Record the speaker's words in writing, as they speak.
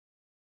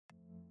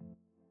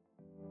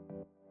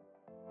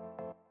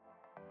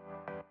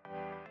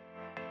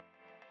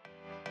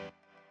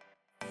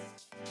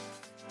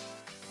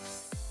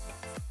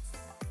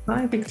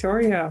Hi,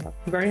 Victoria.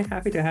 Very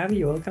happy to have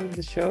you. Welcome to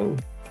the show.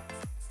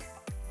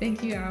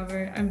 Thank you,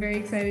 Albert. I'm very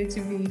excited to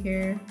be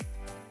here.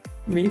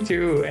 Me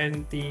too.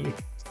 And the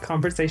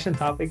conversation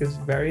topic is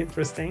very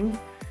interesting.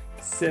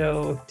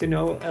 So, to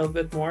know a little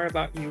bit more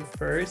about you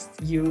first,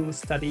 you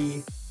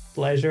study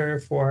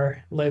pleasure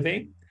for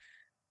living,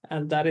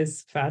 and that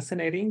is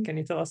fascinating. Can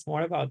you tell us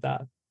more about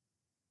that?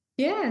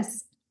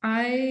 Yes,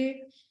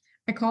 I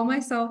call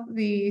myself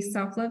the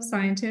self-love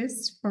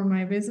scientist for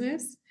my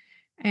business,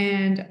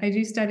 and I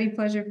do study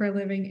pleasure for a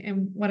living.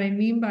 And what I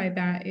mean by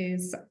that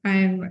is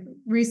I'm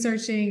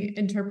researching,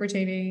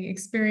 interpreting,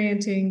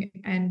 experiencing,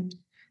 and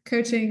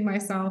coaching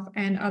myself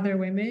and other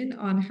women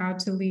on how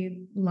to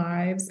lead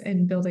lives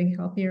and building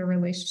healthier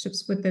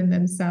relationships within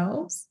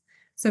themselves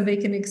so they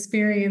can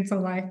experience a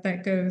life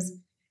that goes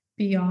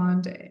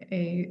beyond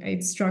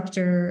a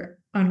structure,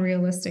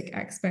 unrealistic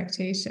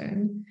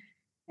expectation.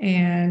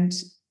 And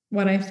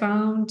what I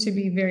found to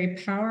be very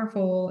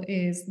powerful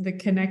is the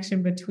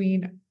connection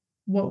between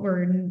what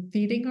we're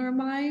feeding our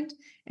mind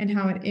and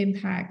how it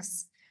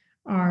impacts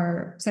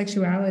our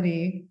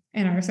sexuality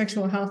and our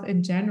sexual health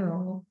in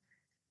general.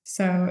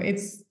 So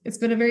it's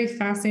been a very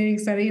fascinating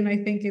study, and I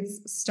think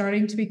it's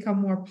starting to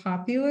become more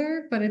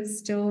popular, but it's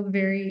still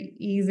very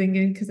easing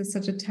in because it's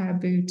such a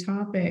taboo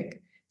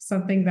topic,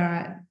 something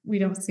that we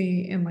don't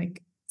see in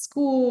like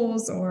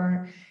schools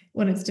or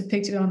when it's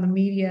depicted on the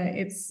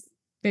media.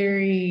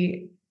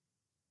 Very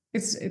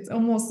it's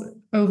almost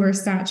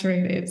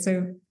oversaturated.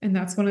 So, and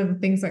that's one of the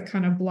things that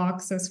kind of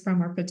blocks us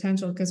from our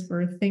potential because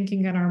we're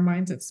thinking in our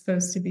minds it's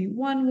supposed to be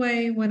one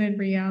way when in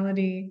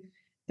reality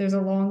there's a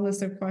long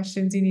list of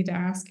questions you need to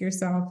ask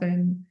yourself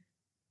and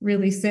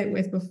really sit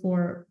with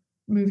before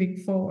moving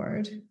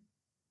forward.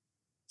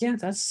 Yeah,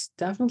 that's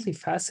definitely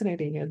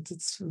fascinating.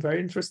 It's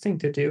very interesting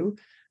to do.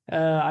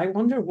 I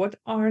wonder what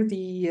are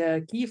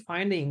the key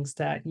findings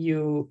that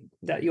you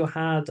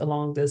had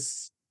along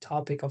this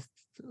topic of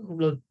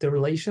the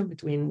relation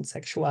between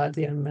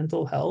sexuality and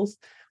mental health.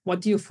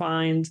 What do you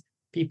find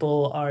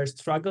people are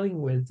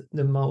struggling with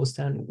the most,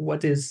 and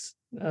what is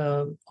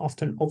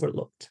often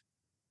overlooked?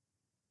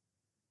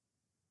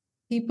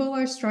 People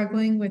are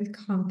struggling with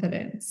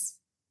confidence,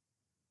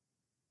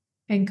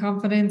 and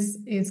confidence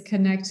is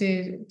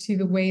connected to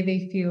the way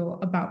they feel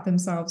about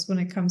themselves when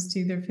it comes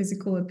to their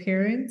physical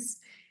appearance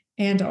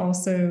and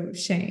also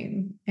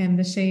shame. And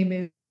the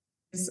shame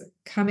is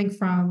coming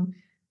from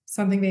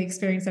something they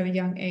experienced at a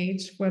young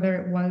age, whether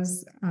it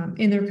was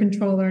in their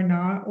control or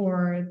not,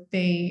 or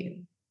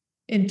they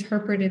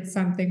interpreted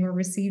something or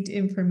received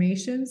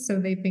information.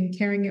 So they've been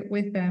carrying it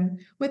with them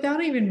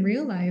without even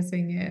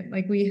realizing it.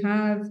 Like we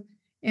have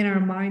in our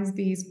minds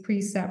these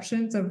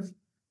preceptions of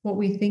what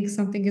we think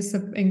something is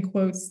in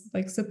quotes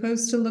like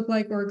supposed to look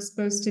like or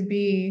supposed to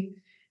be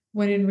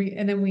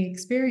and then we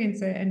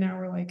experience it and now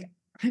we're like,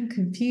 I'm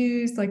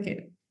confused, like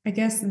it, I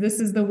guess this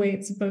is the way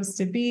it's supposed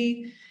to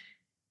be.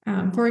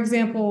 For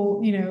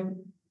example,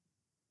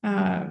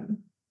 um,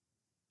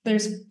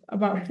 there's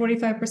about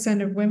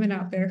 45% of women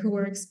out there who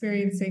are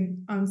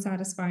experiencing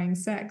unsatisfying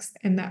sex,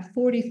 and that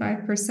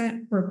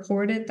 45%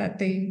 reported that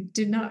they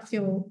did not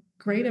feel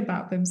great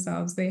about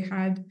themselves. They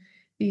had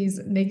these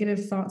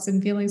negative thoughts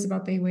and feelings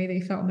about the way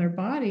they felt in their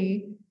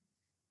body,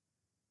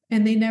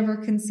 and they never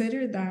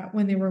considered that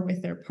when they were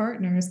with their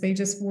partners. They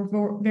just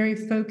were very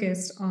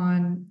focused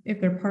on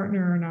if their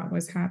partner or not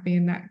was happy,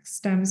 and that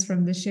stems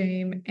from the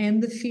shame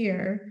and the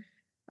fear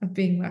of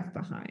being left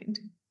behind.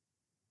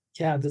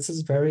 Yeah, this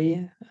is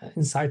very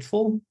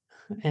insightful,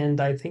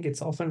 and I think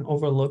it's often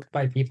overlooked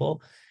by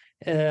people.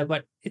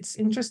 But it's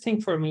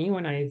interesting for me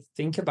when I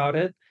think about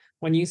it.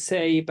 When you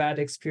say bad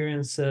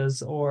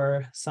experiences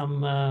or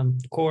some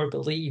core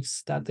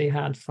beliefs that they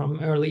had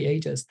from early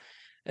ages,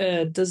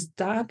 does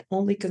that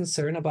only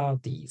concern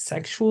about the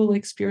sexual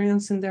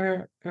experience in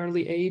their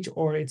early age,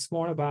 or it's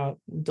more about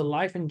the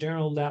life in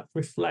general that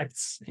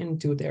reflects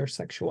into their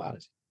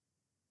sexuality?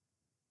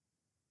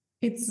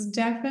 It's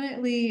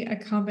definitely a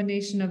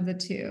combination of the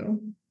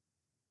two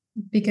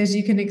because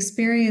you can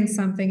experience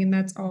something and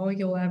that's all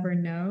you'll ever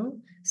know.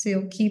 So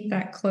you'll keep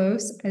that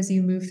close as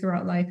you move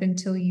throughout life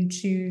until you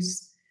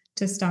choose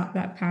to stop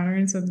that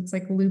pattern. So it's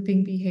like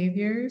looping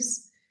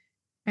behaviors.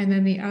 And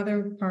then the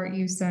other part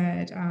you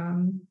said,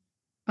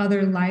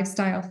 other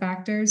lifestyle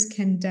factors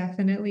can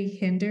definitely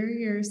hinder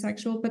your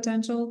sexual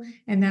potential.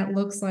 And that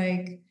looks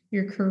like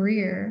your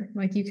career.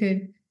 Like you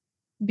could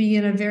be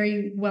in a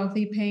very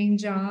wealthy paying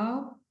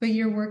job, but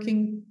you're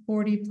working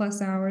 40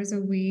 plus hours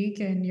a week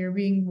and you're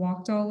being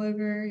walked all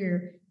over,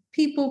 you're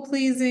people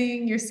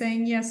pleasing, you're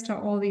saying yes to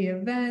all the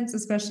events,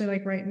 especially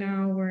like right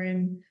now we're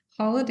in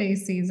holiday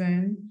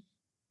season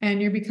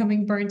and you're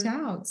becoming burnt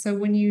out. So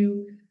when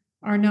you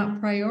are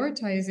not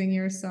prioritizing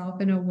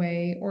yourself in a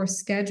way or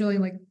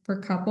scheduling, like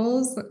for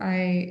couples,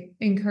 I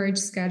encourage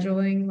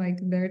scheduling like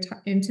their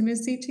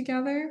intimacy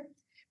together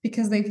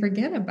because they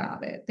forget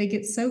about it. They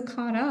get so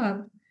caught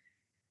up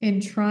in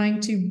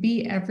trying to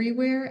be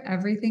everywhere,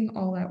 everything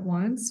all at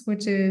once,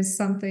 which is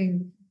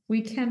something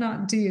we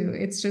cannot do.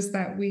 It's just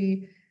that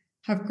we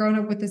have grown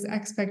up with this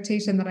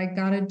expectation that I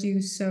gotta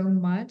do so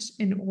much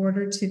in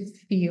order to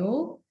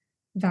feel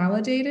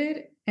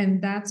validated.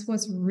 And that's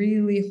what's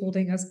really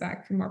holding us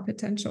back from our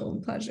potential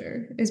and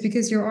pleasure, is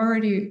because you're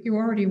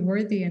already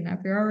worthy enough.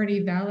 You're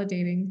already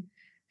validating.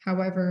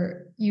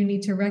 However, you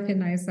need to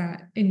recognize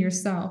that in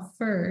yourself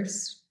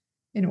first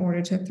in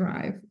order to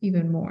thrive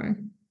even more.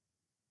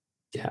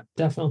 Yeah,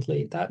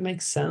 definitely. That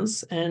makes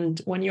sense. And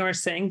when you are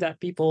saying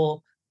that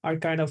people are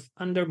kind of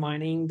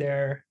undermining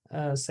their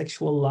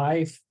sexual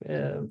life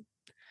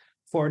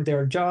for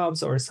their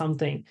jobs or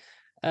something,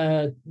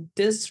 uh,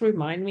 this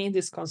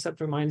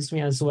concept reminds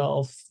me as well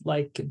of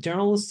like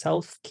general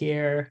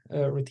self-care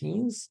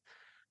routines,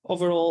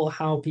 overall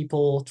how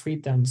people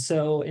treat them.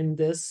 So in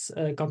this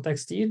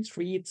context, do you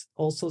treat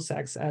also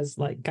sex as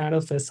like kind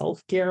of a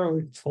self-care, or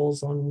it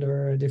falls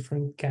under a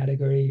different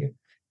category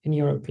in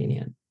your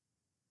opinion?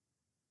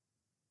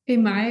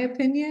 In my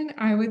opinion,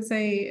 I would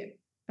say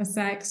a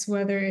sex,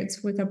 whether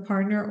it's with a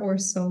partner or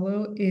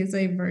solo, is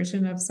a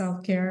version of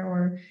self-care,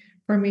 or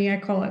for me, I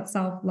call it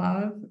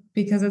self-love,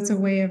 because it's a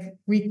way of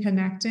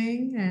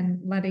reconnecting and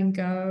letting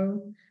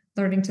go,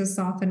 learning to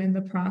soften in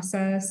the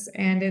process.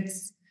 And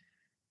it's,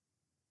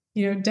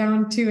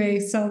 down to a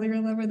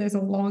cellular level, there's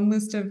a long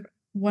list of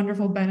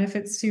wonderful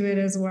benefits to it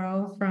as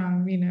well,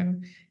 from,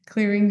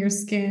 clearing your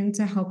skin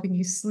to helping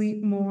you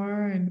sleep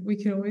more. And we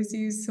could always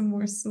use some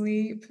more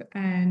sleep.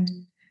 And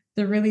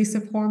the release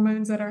of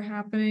hormones that are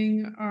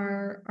happening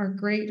are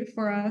great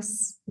for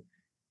us.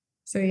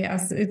 So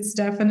yes, it's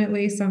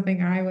definitely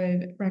something I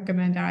would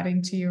recommend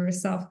adding to your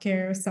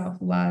self-care,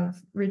 self-love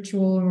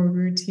ritual or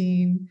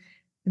routine.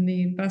 And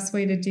the best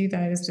way to do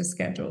that is to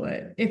schedule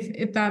it.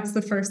 If that's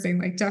the first thing,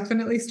 like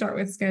definitely start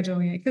with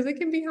scheduling it, because it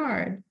can be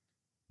hard.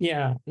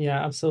 Yeah,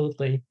 yeah,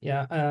 absolutely.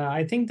 Yeah,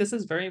 I think this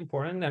is very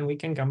important, and we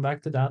can come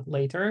back to that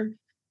later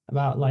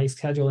about like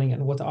scheduling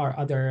and what are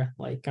other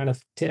like kind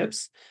of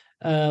tips.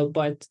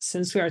 But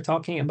since we are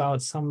talking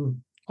about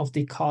some of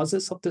the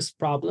causes of this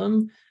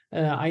problem,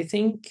 I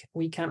think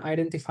we can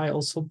identify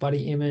also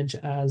body image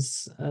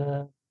as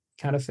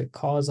kind of a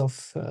cause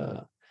of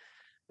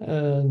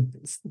uh,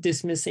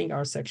 dismissing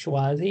our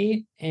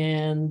sexuality.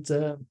 And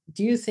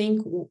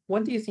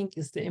what do you think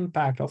is the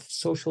impact of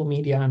social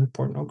media and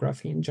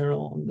pornography in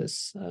general on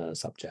this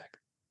subject?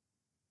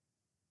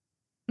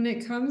 When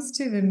it comes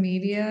to the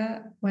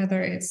media,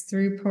 whether it's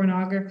through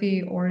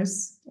pornography or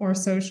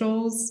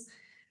socials,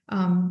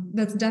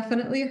 that's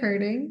definitely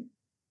hurting.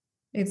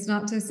 It's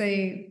not to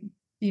say,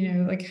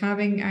 like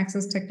having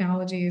access to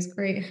technology is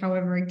great.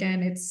 However,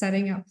 again, it's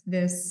setting up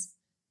this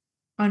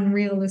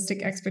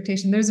unrealistic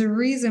expectation. There's a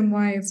reason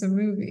why it's a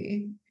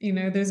movie.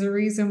 There's a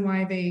reason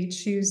why they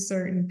choose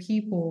certain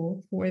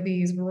people for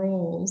these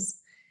roles.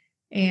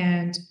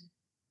 And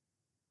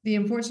the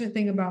unfortunate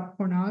thing about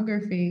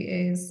pornography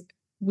is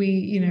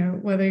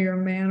whether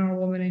you're a man or a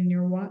woman and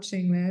you're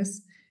watching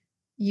this,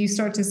 you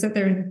start to sit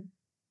there and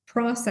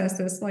process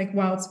this like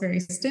while it's very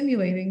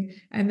stimulating.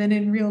 And then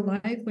in real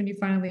life, when you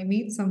finally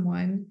meet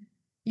someone,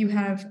 you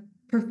have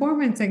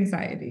performance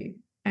anxiety,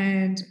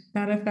 and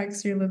that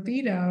affects your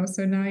libido.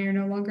 So now you're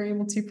no longer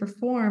able to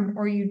perform,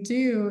 or you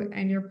do,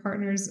 and your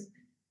partner's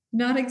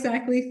not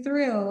exactly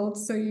thrilled.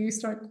 So you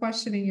start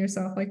questioning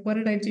yourself, like, what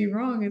did I do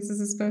wrong? Is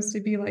this supposed to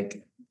be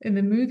like in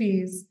the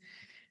movies?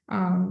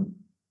 Um,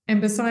 and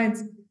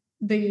besides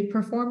the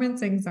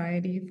performance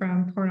anxiety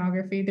from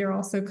pornography, there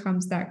also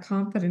comes that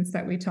confidence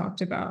that we talked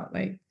about.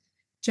 Like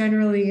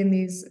generally in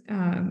these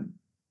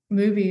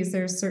movies,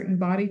 there's certain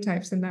body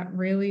types, and that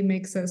really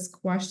makes us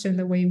question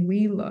the way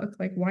we look.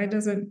 Like, why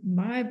doesn't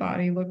my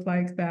body look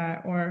like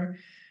that? Or,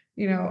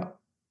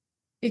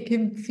 it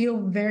can feel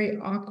very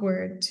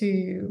awkward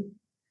to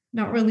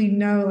not really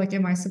know, like,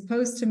 am I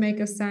supposed to make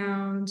a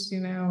sound,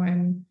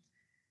 and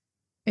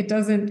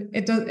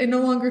it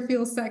no longer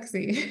feels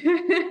sexy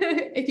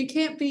if you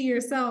can't be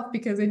yourself,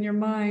 because in your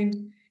mind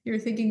you're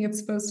thinking it's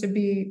supposed to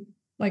be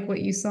like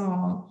what you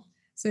saw.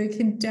 So it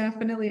can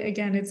definitely,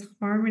 again, it's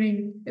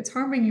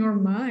harming your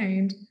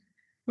mind,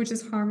 which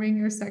is harming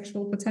your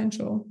sexual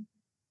potential.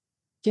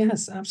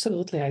 Yes,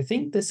 absolutely. I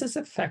think this is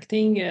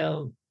affecting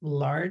a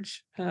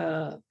large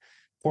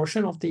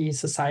portion of the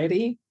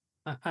society.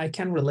 I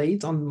can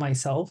relate on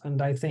myself,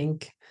 and I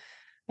think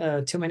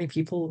too many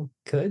people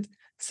could.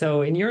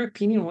 So, in your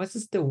opinion, what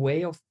is the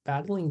way of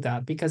battling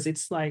that? Because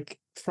it's like,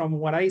 from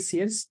what I see,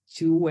 it's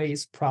two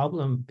ways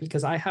problem.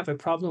 Because I have a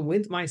problem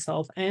with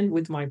myself and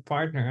with my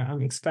partner.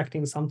 I'm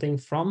expecting something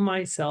from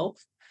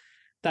myself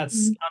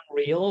that's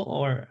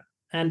unreal,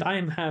 and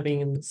I'm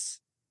having this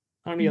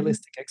Mhm.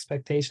 unrealistic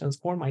expectations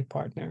for my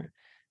partner.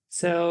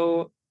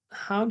 So,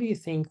 how do you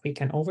think we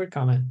can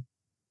overcome it?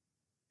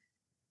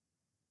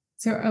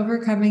 So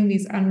overcoming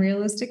these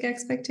unrealistic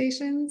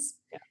expectations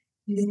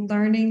is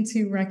learning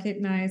to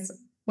recognize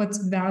what's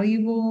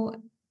valuable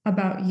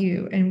about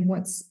you and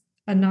what's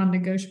a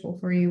non-negotiable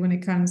for you when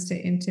it comes to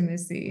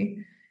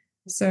intimacy.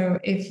 So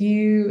if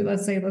you,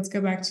 let's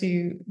go back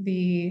to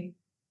the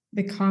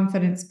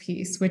confidence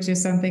piece, which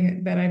is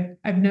something that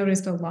I've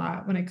noticed a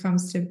lot when it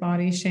comes to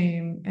body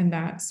shame, and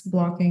that's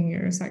blocking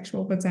your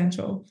sexual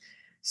potential.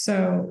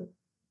 So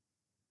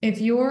if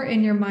you're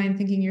in your mind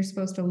thinking you're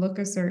supposed to look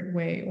a certain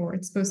way or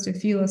it's supposed to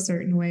feel a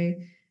certain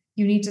way,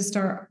 you need to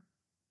start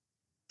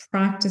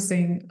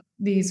practicing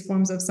these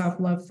forms of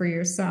self-love for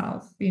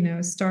yourself.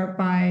 Start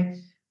by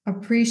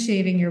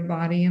appreciating your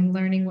body and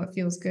learning what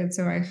feels good.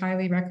 So I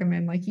highly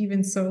recommend like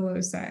even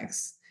solo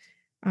sex.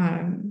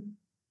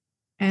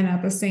 And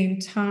at the same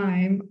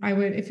time, I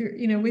would, if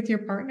you're, with your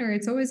partner,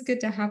 it's always good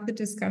to have the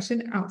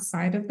discussion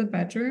outside of the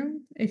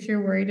bedroom. If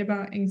you're worried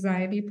about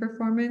anxiety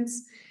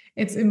performance,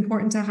 it's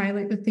important to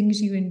highlight the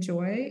things you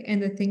enjoy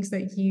and the things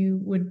that you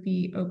would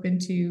be open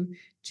to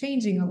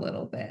changing a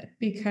little bit,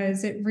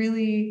 because it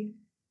really,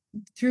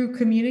 through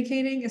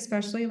communicating,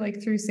 especially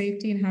like through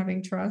safety and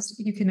having trust,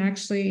 you can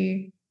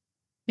actually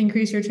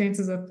increase your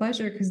chances of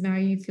pleasure because now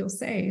you feel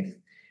safe.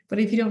 But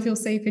if you don't feel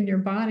safe in your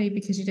body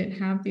because you didn't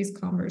have these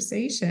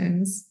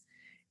conversations,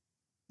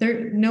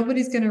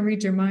 nobody's going to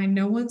read your mind.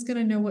 No one's going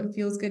to know what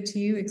feels good to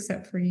you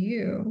except for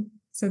you.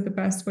 So the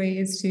best way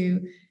is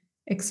to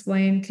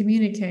explain,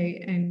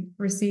 communicate, and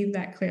receive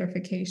that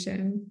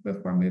clarification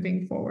before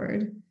moving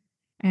forward.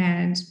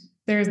 And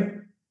there's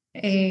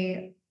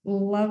a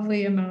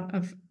lovely amount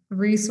of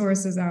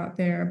resources out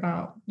there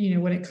about,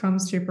 when it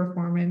comes to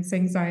performance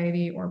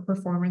anxiety or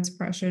performance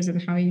pressures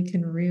and how you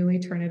can really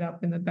turn it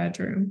up in the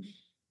bedroom.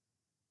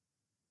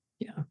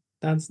 Yeah,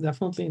 that's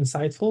definitely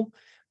insightful.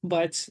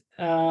 But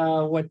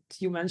what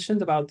you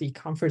mentioned about the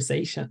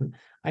conversation,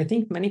 I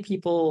think many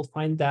people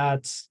find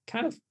that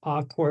kind of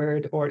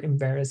awkward or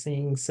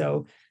embarrassing.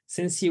 So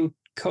since you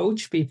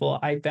coach people,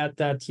 I bet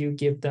that you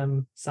give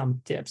them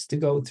some tips to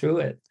go through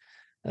it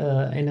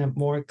in a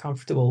more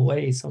comfortable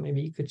way. So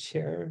maybe you could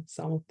share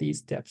some of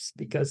these tips,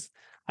 because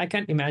I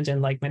can't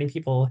imagine like many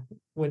people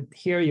would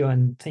hear you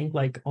and think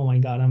like, oh my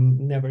God,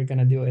 I'm never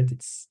gonna do it.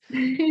 It's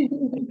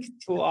like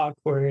too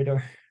awkward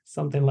or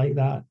something like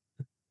that.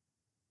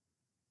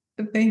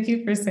 Thank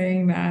you for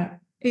saying that.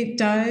 It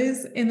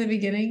does in the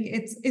beginning.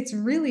 It's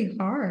really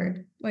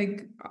hard.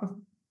 Like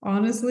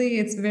honestly,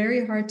 it's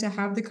very hard to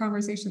have the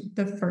conversation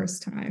the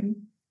first time.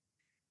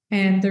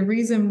 And the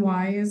reason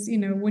why is,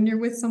 when you're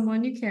with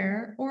someone you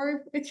care,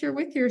 or if you're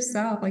with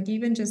yourself, like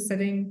even just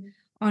sitting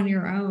on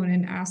your own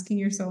and asking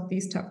yourself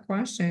these tough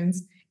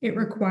questions, it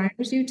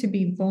requires you to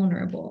be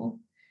vulnerable.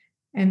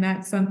 And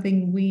that's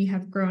something we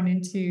have grown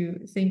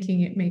into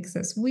thinking it makes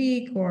us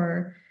weak,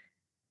 or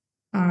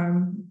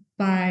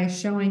by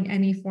showing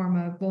any form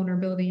of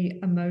vulnerability,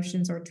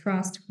 emotions, or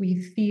trust, we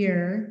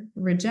fear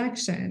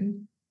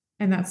rejection.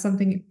 And that's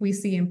something we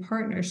see in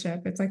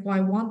partnership. It's like, well,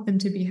 I want them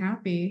to be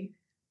happy.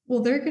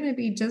 Well, they're going to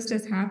be just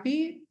as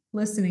happy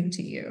listening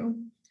to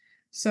you.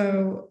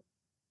 So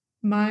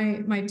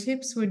my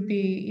tips would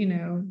be,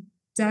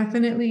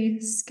 definitely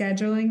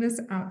scheduling this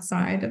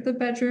outside of the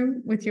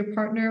bedroom with your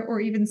partner, or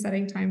even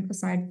setting time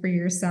aside for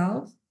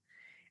yourself.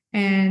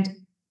 And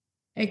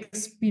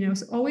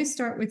always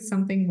start with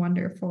something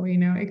wonderful,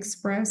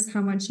 express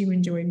how much you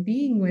enjoyed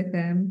being with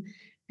them,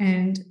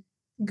 and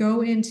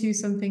go into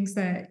some things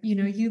that,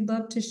 you'd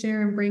love to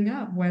share and bring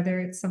up, whether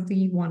it's something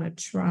you want to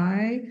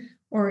try,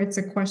 or it's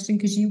a question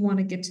because you want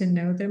to get to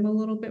know them a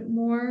little bit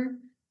more,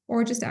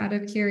 or just out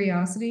of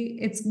curiosity.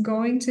 It's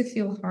going to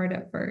feel hard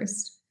at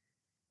first.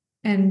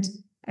 And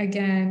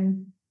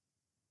again,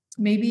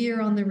 maybe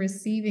you're on the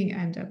receiving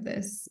end of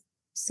this.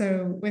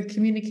 So with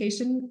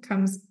communication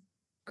comes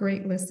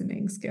great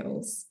listening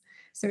skills.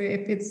 So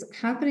if it's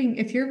happening,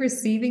 if you're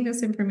receiving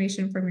this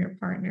information from your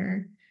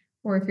partner,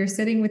 or if you're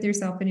sitting with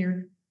yourself and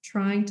you're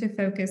trying to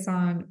focus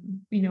on,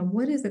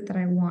 what is it that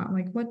I want?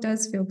 Like, what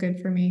does feel good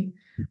for me?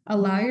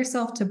 Allow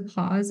yourself to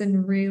pause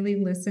and really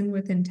listen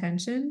with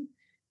intention,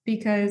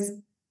 because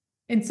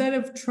instead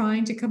of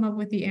trying to come up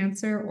with the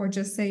answer or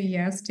just say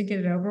yes to get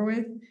it over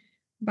with,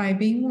 by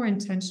being more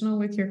intentional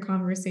with your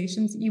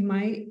conversations, you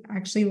might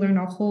actually learn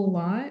a whole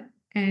lot,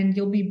 and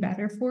you'll be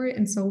better for it,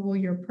 and so will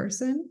your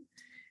person.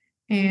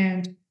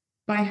 And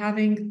by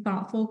having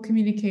thoughtful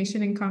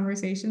communication and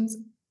conversations,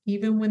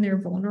 even when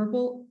they're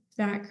vulnerable,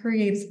 that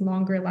creates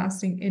longer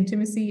lasting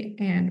intimacy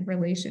and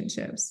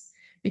relationships.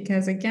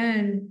 Because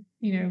again,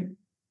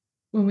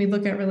 when we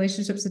look at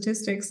relationship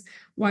statistics,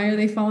 why are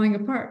they falling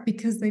apart?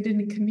 Because they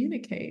didn't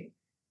communicate,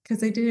 because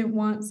they didn't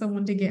want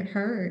someone to get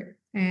hurt.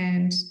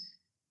 And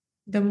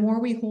the more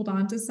we hold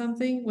on to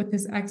something with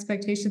this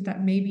expectation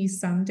that maybe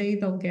someday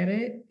they'll get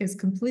it is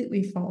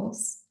completely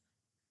false.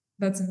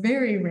 That's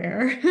very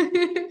rare.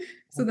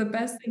 So the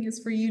best thing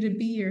is for you to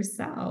be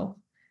yourself.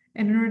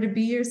 And in order to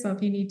be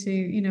yourself, you need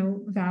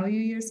to, value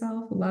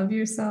yourself, love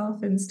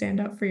yourself, and stand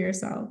up for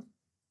yourself.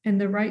 And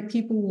the right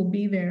people will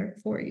be there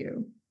for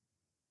you.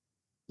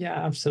 Yeah,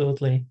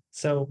 absolutely.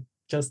 So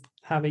just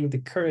having the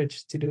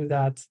courage to do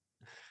that,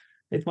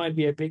 it might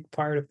be a big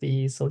part of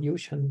the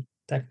solution,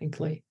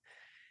 technically.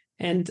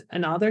 And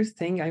another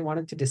thing I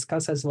wanted to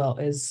discuss as well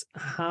is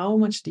how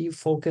much do you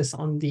focus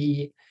on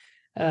the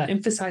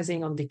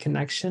emphasizing on the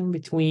connection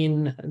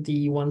between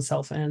the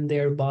oneself and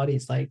their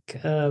bodies,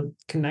 like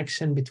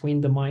connection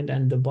between the mind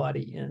and the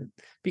body. And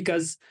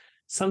because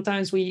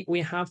sometimes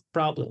we have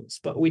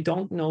problems, but we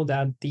don't know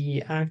that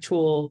the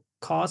actual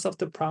cause of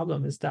the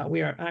problem is that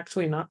we are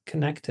actually not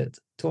connected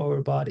to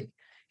our body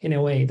in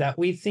a way that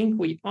we think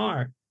we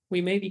are. We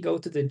maybe go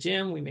to the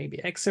gym, we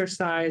maybe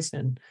exercise,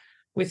 and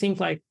we think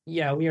like,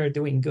 yeah, we are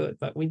doing good,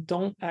 but we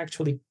don't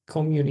actually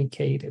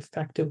communicate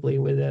effectively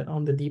with it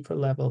on the deeper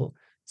level.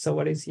 So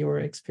what is your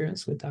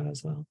experience with that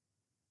as well?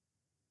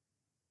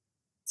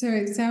 So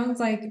it sounds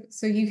like,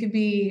 so you could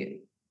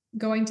be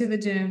going to the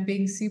gym,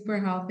 being super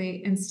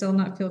healthy, and still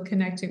not feel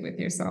connected with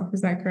yourself.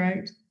 Is that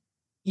correct?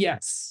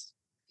 Yes.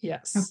 Okay.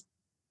 Yes.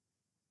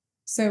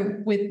 So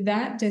with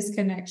that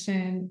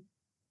disconnection,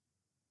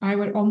 I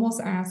would almost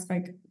ask,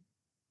 like,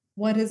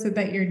 what is it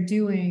that you're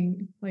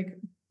doing? Like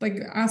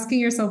asking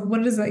yourself,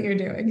 what is it that you're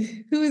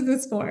doing? Who is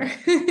this for?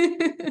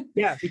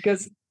 Yeah,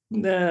 because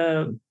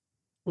the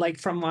like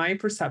from my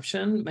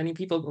perception, many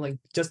people like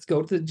just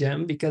go to the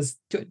gym because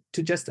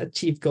to just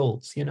achieve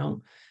goals,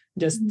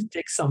 just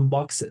tick some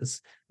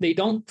boxes. They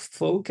don't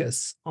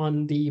focus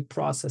on the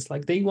process.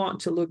 Like they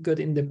want to look good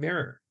in the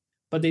mirror,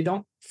 but they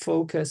don't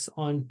focus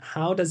on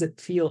how does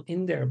it feel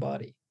in their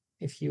body,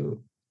 if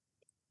you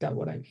got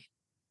what I mean.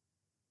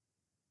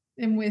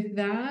 And with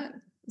that,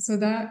 so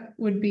that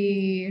would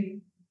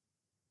be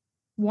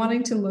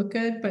wanting to look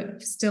good,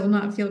 but still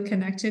not feel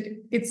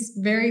connected. It's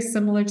very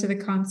similar to the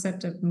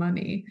concept of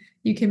money.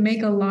 You can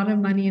make a lot of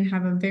money and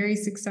have a very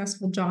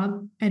successful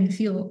job and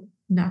feel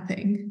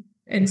nothing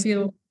and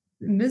feel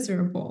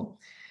miserable.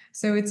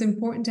 So it's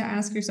important to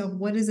ask yourself,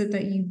 what is it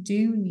that you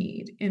do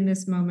need in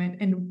this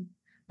moment? And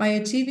by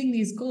achieving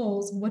these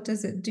goals, what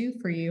does it do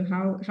for you?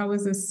 How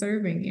is this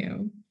serving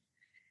you?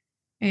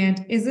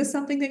 And is this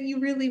something that you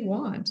really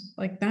want?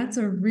 Like, that's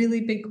a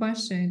really big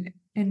question.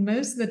 And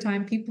most of the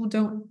time, people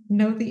don't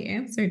know the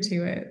answer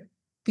to it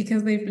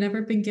because they've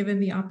never been given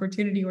the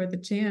opportunity or the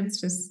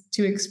chance just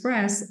to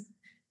express,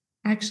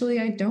 actually,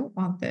 I don't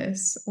want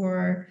this,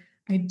 or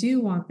I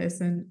do want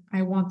this, and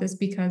I want this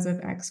because of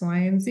X, Y,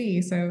 and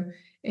Z. So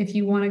if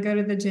you want to go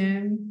to the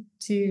gym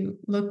to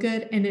look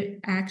good and it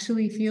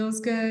actually feels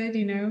good,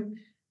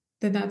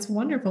 then that's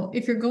wonderful.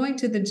 If you're going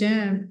to the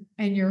gym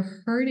and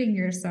you're hurting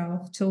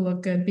yourself to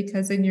look good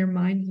because in your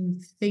mind you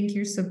think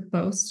you're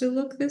supposed to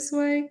look this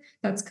way,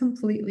 that's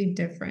completely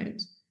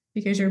different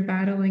because you're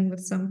battling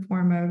with some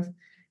form of,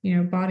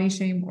 body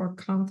shame or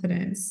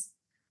confidence.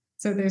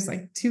 So there's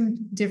like two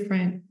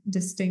different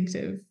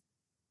distinctive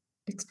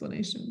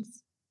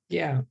explanations.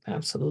 Yeah,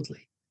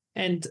 absolutely.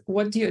 And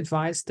what do you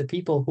advise the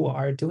people who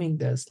are doing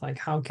this? Like,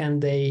 how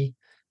can they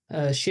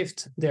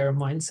shift their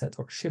mindset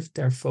or shift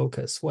their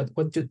focus?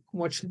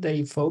 What should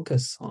they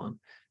focus on?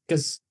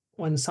 Because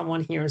when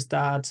someone hears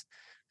that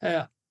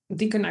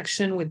the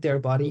connection with their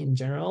body in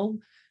general,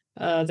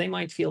 they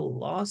might feel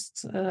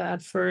lost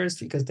at first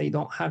because they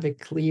don't have a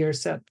clear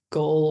set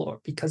goal, or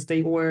because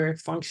they were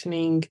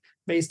functioning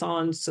based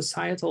on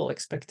societal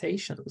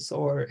expectations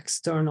or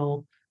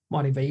external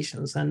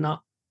motivations and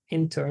not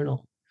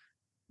internal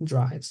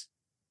drives.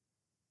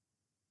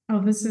 Oh,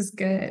 this is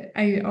good.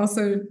 I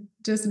also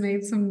just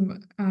made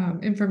some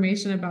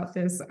information about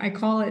this. I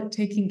call it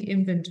taking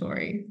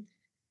inventory.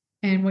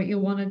 And what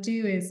you'll want to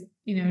do is,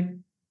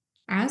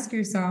 ask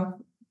yourself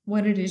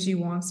what it is you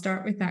want.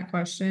 Start with that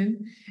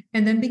question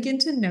and then begin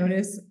to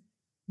notice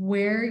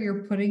where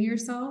you're putting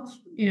yourself,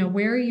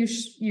 where are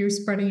you're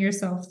spreading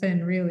yourself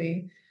thin,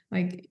 really.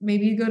 Like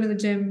maybe you go to the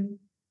gym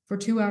for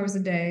 2 hours a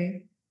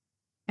day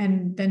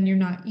and then you're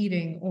not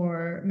eating,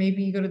 or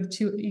maybe you go to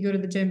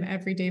the gym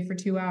every day for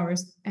 2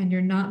 hours and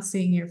you're not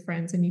seeing your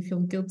friends and you feel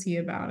guilty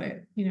about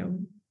it.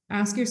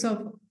 Ask yourself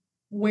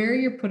where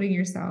you're putting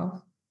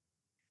yourself.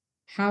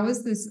 How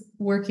is this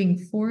working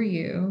for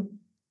you?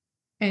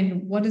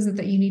 And what is it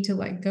that you need to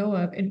let go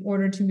of in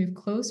order to move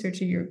closer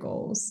to your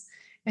goals?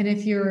 And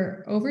if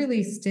you're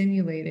overly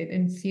stimulated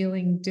and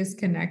feeling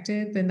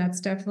disconnected, then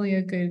that's definitely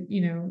a good,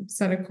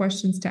 set of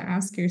questions to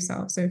ask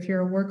yourself. So if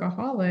you're a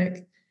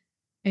workaholic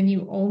and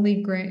you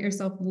only grant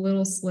yourself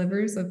little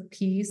slivers of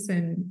peace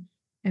and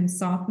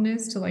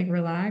softness to like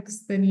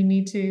relax, then you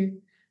need to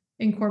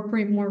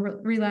incorporate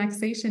more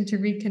relaxation to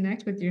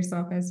reconnect with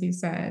yourself. As you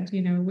said,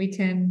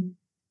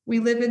 we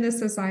live in this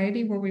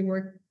society where we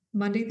work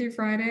Monday through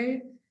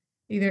Friday,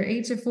 either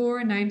 8 to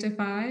 4, 9 to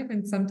 5,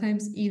 and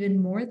sometimes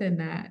even more than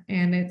that.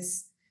 And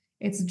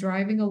it's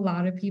driving a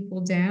lot of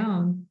people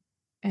down,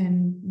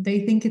 and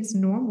they think it's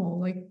normal.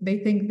 Like they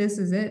think this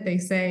is it. They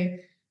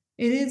say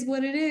it is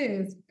what it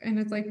is. And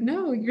it's like,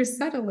 no, you're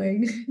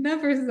settling.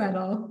 Never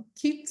settle.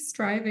 Keep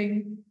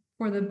striving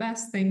for the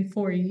best thing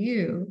for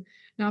you,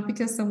 not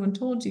because someone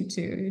told you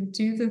to.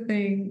 Do the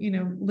thing,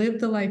 live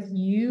the life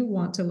you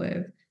want to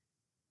live.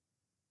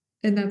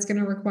 And that's going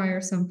to require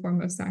some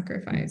form of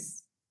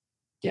sacrifice.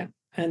 Yeah,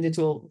 and it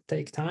will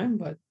take time,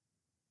 but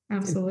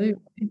Absolutely.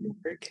 it will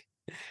work.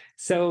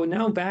 So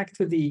now back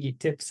to the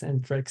tips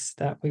and tricks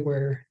that we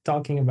were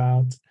talking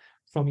about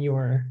from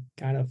your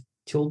kind of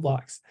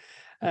toolbox.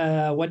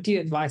 What do you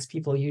advise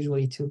people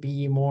usually to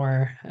be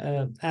more,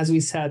 as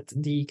we said,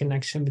 the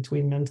connection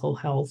between mental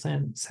health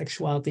and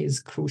sexuality is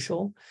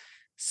crucial.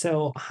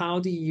 So how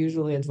do you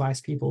usually advise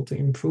people to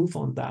improve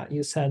on that?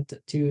 You said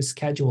to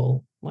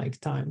schedule like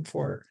time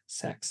for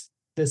sex.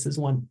 This is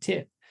one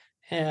tip.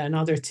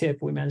 Another tip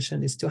we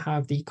mentioned is to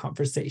have the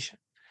conversation,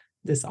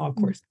 this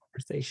awkward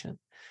conversation.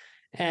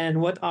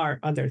 And what are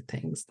other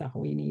things that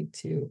we need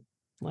to,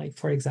 like,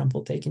 for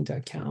example, take into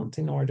account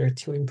in order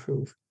to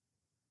improve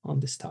on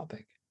this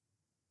topic?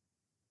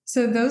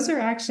 So those are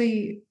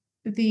actually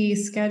the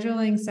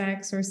scheduling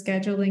sex or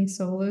scheduling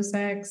solo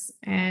sex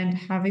and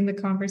having the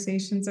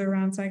conversations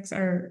around sex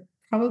are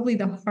probably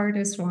the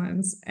hardest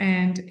ones.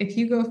 And if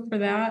you go for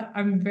that,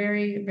 I'm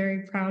very,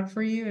 very proud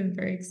for you and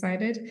very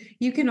excited.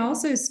 You can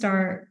also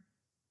start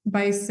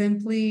by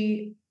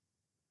simply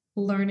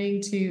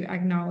learning to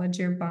acknowledge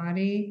your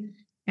body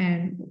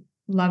and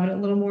love it a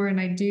little more. And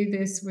I do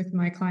this with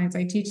my clients.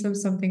 I teach them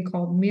something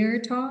called mirror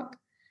talk.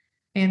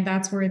 And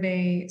that's where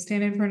they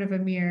stand in front of a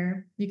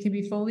mirror. You can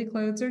be fully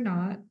clothed or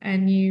not.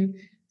 And you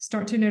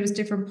start to notice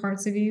different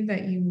parts of you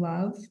that you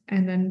love,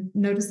 and then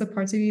notice the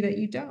parts of you that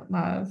you don't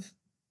love.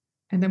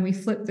 And then we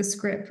flip the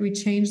script. We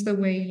change the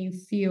way you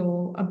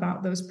feel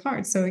about those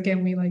parts. So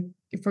again,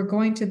 if we're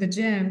going to the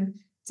gym,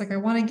 it's like, I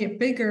want to get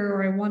bigger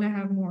or I want to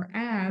have more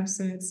abs.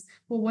 And it's,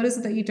 well, what is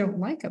it that you don't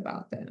like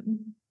about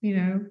them?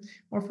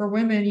 Or for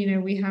women,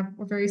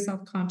 we're very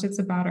self-conscious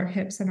about our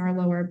hips and our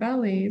lower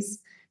bellies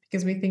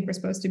because we think we're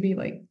supposed to be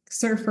like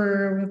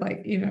surfer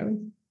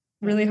with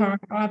really hard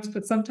abs,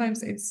 but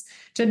sometimes it's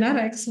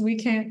genetics. We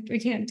can't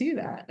do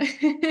that.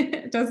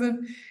 It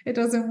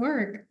doesn't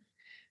work.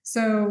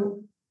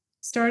 So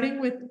starting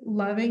with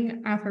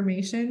loving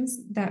affirmations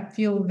that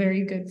feel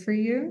very good for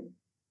you.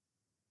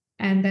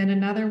 And then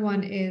another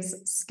one is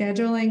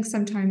scheduling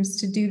sometimes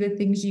to do the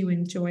things you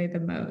enjoy the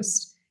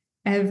most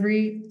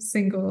every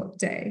single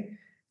day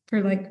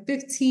for like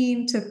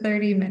 15 to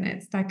 30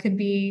 minutes. That could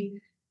be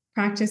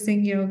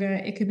practicing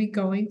yoga. It could be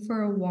going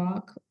for a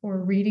walk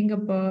or reading a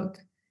book,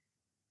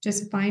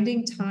 just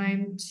finding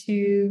time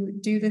to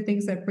do the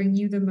things that bring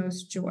you the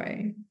most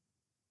joy.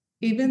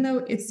 Even though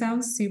it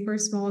sounds super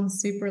small and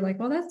super like,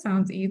 well, that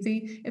sounds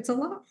easy, it's a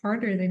lot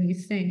harder than you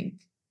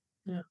think.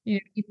 Yeah.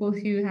 People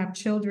who have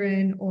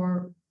children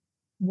or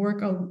are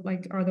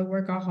the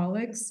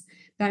workaholics,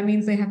 that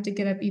means they have to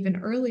get up even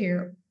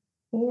earlier,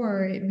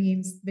 or it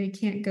means they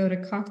can't go to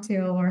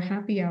cocktail or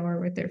happy hour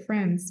with their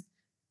friends.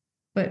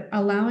 But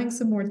allowing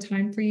some more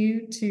time for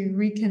you to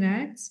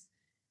reconnect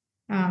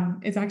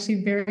is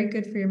actually very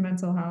good for your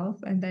mental health.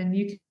 And then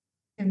you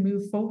can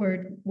move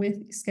forward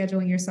with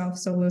scheduling yourself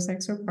solo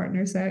sex or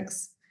partner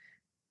sex.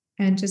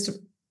 And just,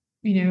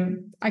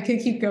 I could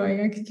keep going.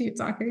 I could keep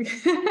talking.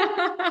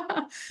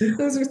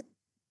 Those are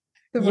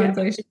the Yeah, ones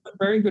I should.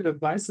 very good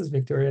advices,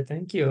 Victoria.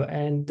 Thank you.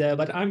 And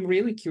but I'm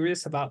really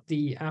curious about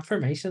the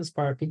affirmations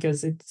part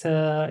because it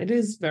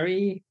is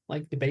very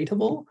like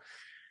debatable.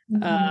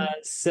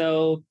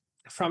 So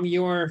from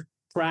your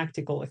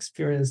practical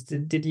experience,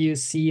 did you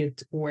see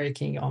it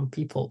working on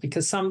people?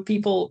 Because some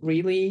people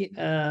really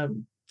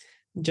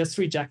just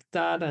reject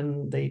that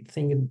and they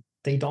think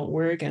they don't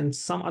work, and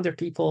some other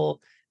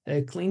people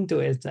cling to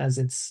it as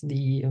it's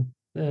the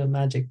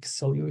magic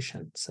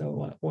solution.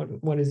 So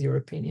what is your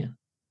opinion?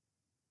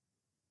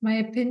 My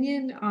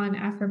opinion on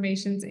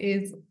affirmations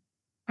is,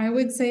 I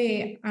would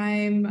say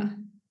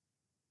I'm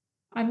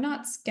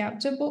not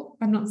skeptical.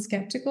 I'm not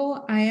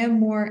skeptical. I am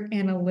more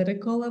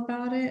analytical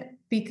about it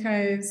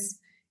because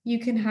you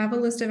can have a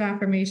list of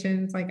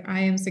affirmations like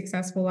I am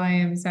successful, I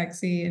am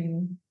sexy,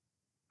 and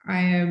I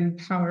am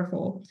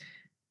powerful.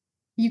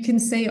 You can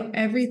say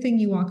everything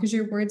you want because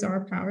your words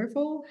are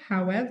powerful.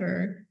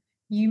 However,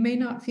 you may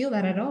not feel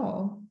that at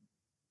all.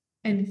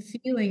 And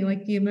feeling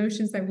like the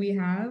emotions that we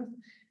have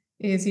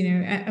is,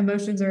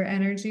 emotions are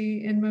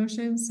energy in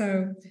motion.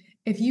 So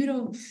if you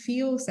don't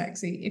feel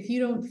sexy, if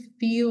you don't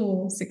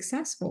feel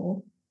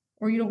successful,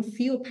 or you don't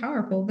feel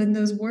powerful, then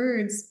those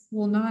words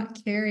will not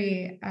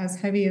carry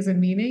as heavy as a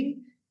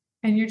meaning.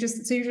 And you're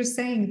just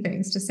saying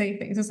things to say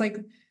things. It's like,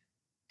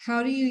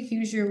 how do you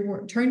use your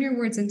word, turn your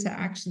words into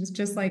actions,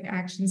 just like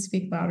actions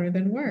speak louder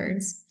than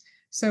words.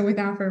 So with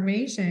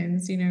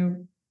affirmations,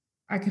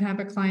 I could have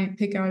a client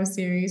pick out a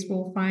series.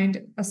 We'll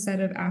find a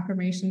set of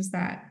affirmations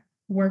that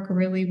work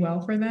really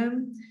well for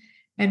them.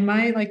 And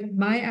my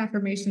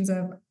affirmations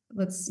of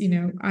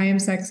I am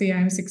sexy, I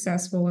am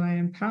successful, and I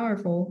am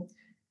powerful.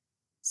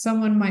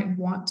 Someone might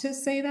want to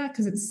say that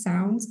because it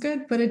sounds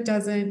good, but it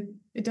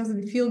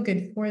doesn't feel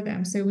good for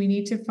them. So we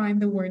need to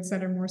find the words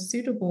that are more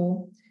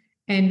suitable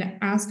and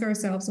ask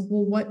ourselves,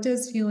 well, what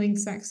does feeling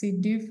sexy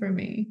do for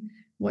me?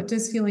 What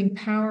does feeling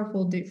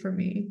powerful do for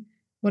me?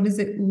 What does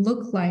it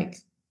look like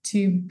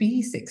to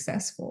be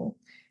successful?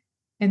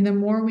 And the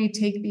more we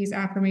take these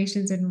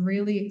affirmations and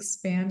really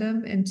expand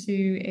them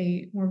into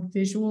a more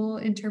visual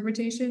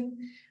interpretation,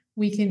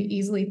 we can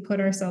easily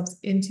put ourselves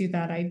into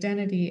that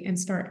identity and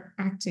start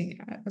acting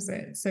as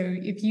it. So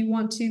if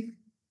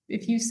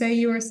you say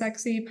you are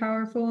sexy,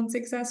 powerful, and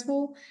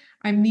successful,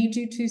 I need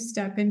you to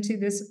step into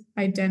this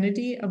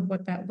identity of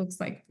what that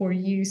looks like for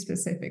you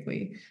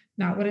specifically.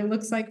 Not what it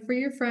looks like for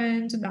your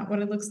friend, not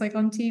what it looks like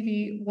on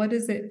TV. What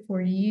is it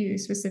for you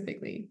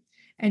specifically?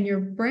 and your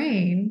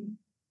brain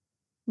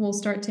will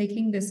start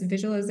taking this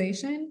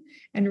visualization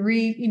and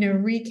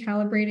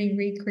recalibrating,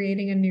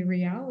 recreating a new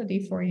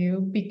reality for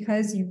you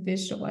because you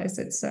visualize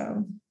it.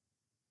 So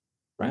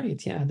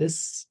Right. Yeah.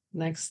 This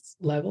next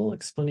level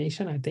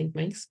explanation, I think,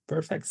 makes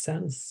perfect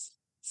sense.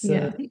 It's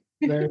yeah,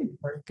 very,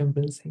 very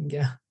convincing.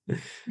 Yeah.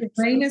 your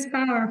brain is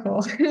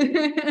powerful.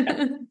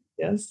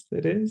 Yes,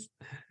 it is.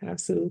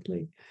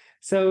 Absolutely.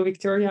 So,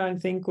 Victoria, I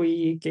think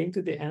we came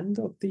to the end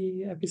of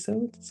the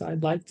episode. So,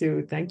 I'd like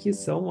to thank you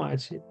so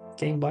much. It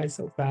came by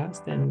so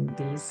fast, and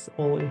these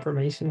all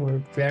information were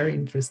very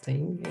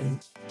interesting.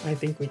 And I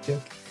think we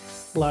took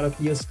a lot of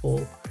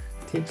useful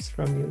tips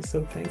from you.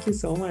 So, thank you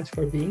so much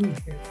for being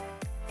here.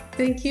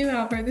 Thank you,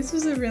 Albert. This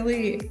was a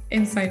really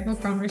insightful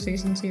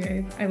conversation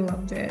too. I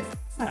loved it.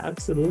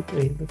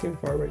 Absolutely. Looking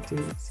forward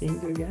to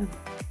seeing you again.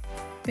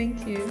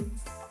 Thank you.